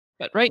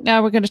But right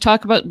now we're going to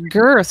talk about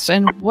girths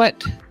and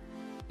what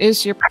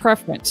is your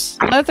preference.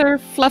 Leather,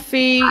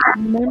 fluffy,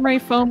 memory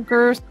foam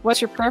girth,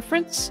 what's your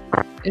preference?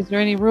 Is there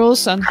any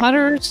rules on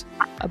hunters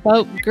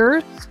about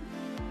girths?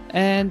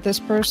 And this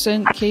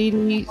person,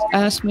 Katie,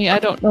 asked me, I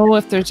don't know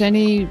if there's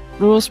any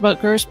rules about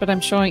girths, but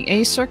I'm showing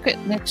a circuit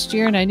next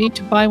year and I need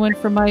to buy one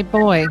for my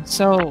boy.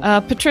 So,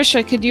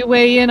 Patricia, could you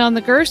weigh in on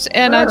the girths?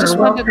 And sure. I just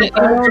wanted to let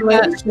you know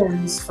that.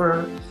 Congratulations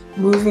for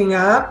moving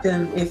up,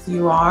 and if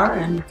you are,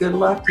 and good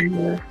luck in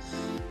your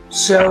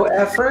show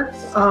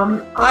efforts.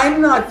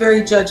 I'm not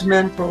very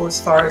judgmental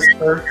as far as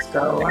girths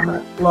go. I'm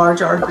a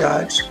large R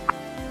judge,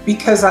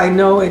 because I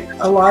know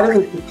a lot of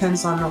it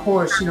depends on the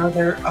horse. You know,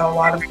 there are a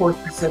lot of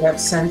horses that have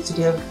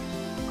sensitive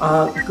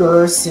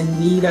girths and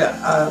need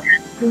a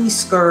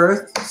crease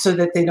girth so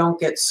that they don't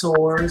get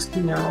sores.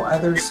 You know,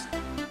 others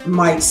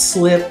might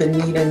slip and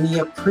need a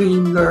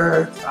neoprene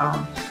girth.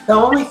 The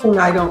only thing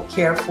I don't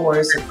care for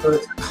is a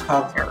girth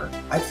cover.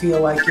 I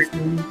feel like if you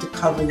need to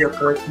cover your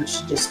girth, you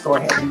should just go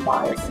ahead and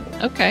buy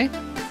it. Okay.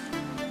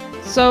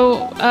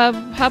 So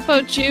how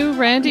about you,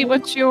 Randy?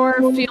 What's your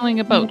feeling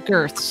about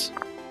girths?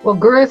 Well,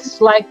 girths,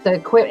 like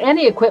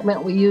any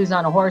equipment we use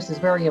on a horse, is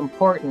very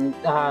important.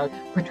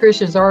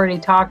 Patricia's already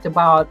talked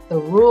about the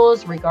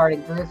rules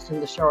regarding girths in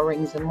the show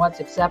rings and what's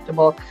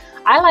acceptable.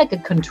 I like a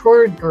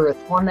contoured girth,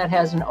 one that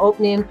has an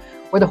opening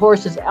where the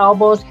horse's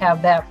elbows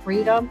have that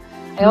freedom.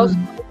 I also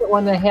like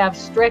one that have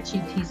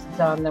stretchy pieces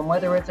on them,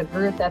 whether it's a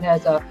girth that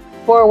has a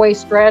four-way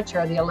stretch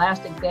or the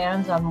elastic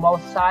bands on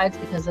both sides,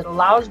 because it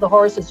allows the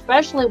horse,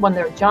 especially when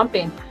they're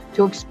jumping,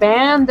 to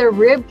expand their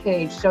rib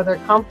cage so they're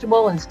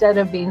comfortable instead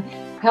of being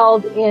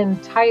held in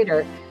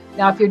tighter.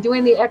 Now, if you're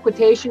doing the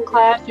equitation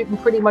class, you can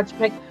pretty much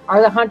pick, or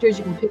the hunters,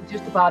 you can pick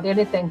just about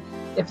anything.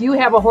 If you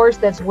have a horse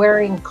that's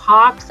wearing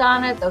cocks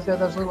on it, those are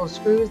those little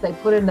screws they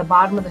put in the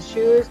bottom of the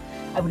shoes,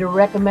 I would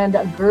recommend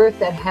a girth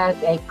that has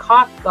a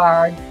cock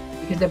guard,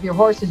 because if your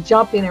horse is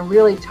jumping and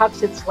really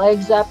tucks its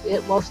legs up,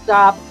 it will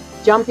stop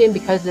jumping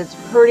because it's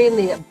hurting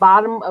the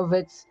bottom of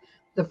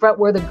the front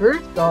where the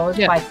girth goes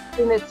by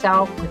hitting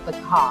itself with the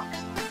cocks.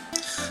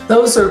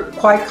 Those are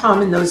quite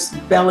common. Those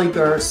belly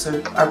girths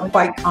are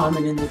quite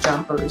common in the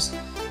jumpers.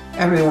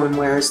 Everyone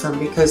wears them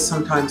because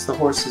sometimes the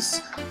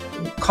horses,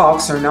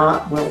 cocks or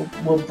not,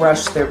 will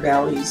brush their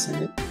bellies,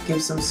 and it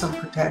gives them some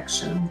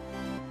protection.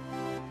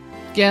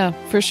 Yeah,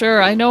 for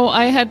sure. I know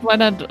I had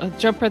a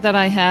jumper that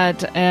I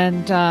had,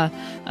 and I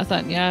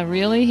thought, yeah,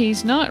 really?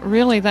 He's not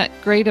really that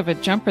great of a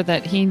jumper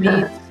that he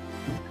needs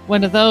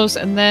one of those.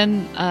 And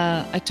then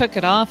I took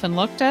it off and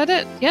looked at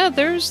it. Yeah,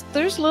 there's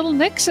little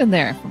nicks in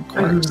there from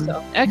corks.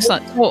 So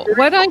excellent. Well,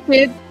 what I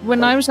did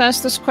when I was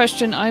asked this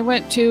question, I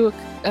went to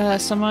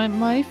some of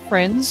my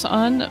friends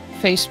on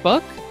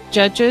Facebook,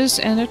 judges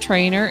and a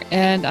trainer,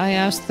 and I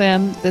asked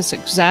them this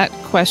exact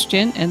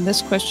question. And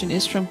this question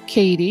is from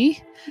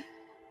Katie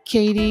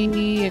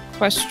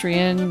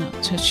Equestrian.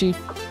 She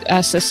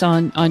asked this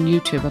on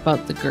YouTube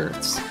about the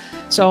girths.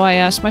 So I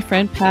asked my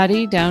friend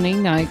Patty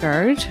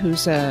Downing-Nygaard,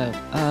 who's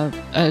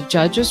a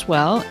judge as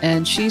well,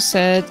 and she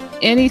said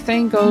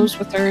anything goes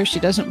with her. She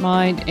doesn't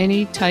mind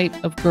any type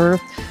of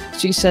girth.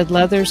 She said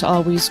leather's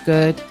always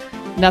good,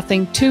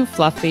 nothing too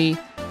fluffy,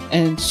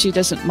 and she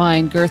doesn't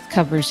mind girth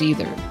covers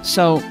either.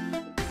 So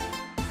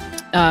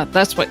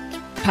that's what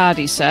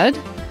Patty said.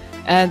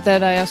 And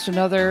then I asked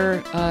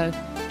another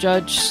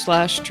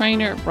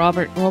judge/trainer,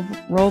 Robert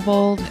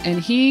Robold, and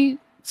he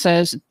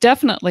says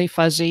definitely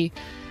fuzzy.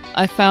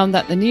 I found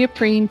that the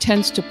neoprene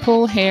tends to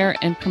pull hair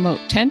and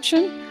promote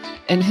tension.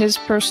 In his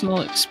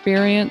personal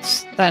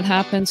experience, that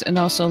happens, and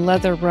also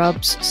leather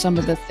rubs some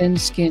of the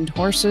thin-skinned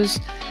horses.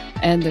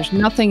 And there's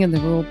nothing in the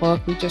rule book.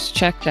 We just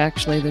checked,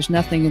 actually. There's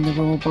nothing in the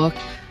rule book.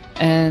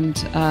 And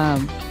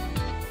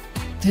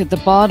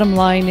the bottom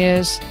line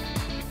is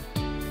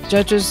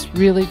judges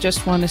really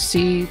just want to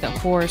see the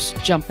horse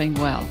jumping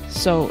well.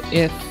 So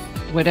if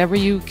whatever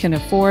you can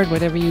afford,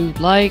 whatever you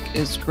like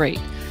is great.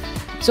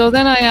 So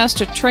then I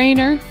asked a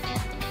trainer,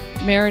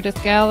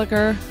 Meredith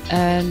Gallagher,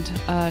 and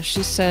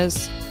she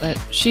says that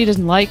she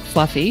doesn't like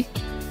fluffy.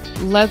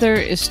 Leather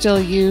is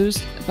still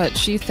used, but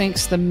she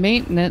thinks the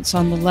maintenance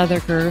on the leather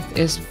girth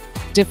is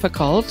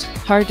difficult,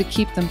 hard to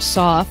keep them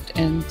soft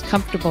and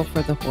comfortable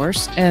for the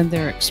horse, and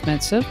they're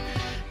expensive.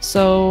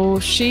 So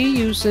she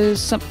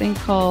uses something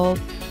called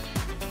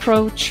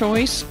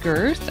Pro-Choice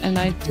girth, and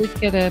I did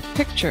get a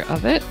picture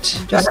of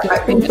it. I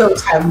think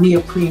those have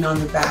neoprene on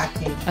the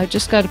backing. I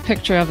just got a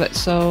picture of it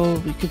so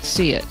we could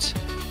see it.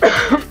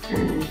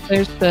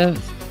 There's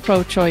the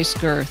Pro-Choice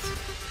girth.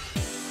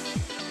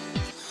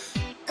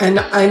 And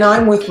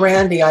I'm with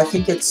Randy. I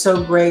think it's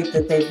so great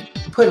that they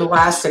put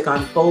elastic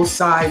on both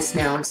sides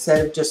now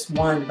instead of just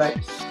one. But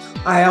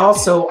I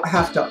also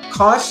have to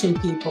caution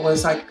people,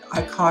 as I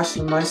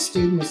caution my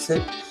students,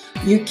 that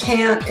you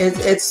can't,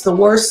 it's the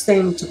worst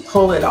thing to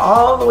pull it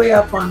all the way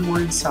up on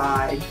one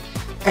side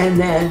and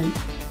then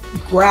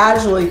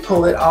gradually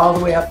pull it all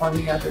the way up on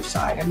the other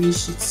side. I mean, you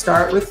should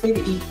start with it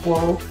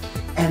equal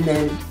and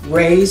then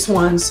raise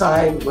one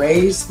side,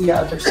 raise the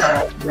other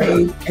side,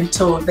 raise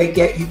until you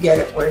get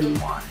it where you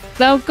want it.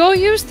 Now go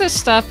use this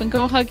stuff and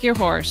go hug your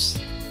horse.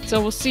 So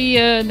we'll see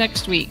you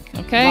next week,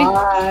 okay?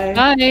 Bye.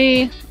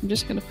 Bye. I'm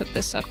just going to put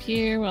this up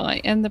here while I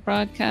end the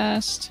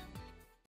broadcast.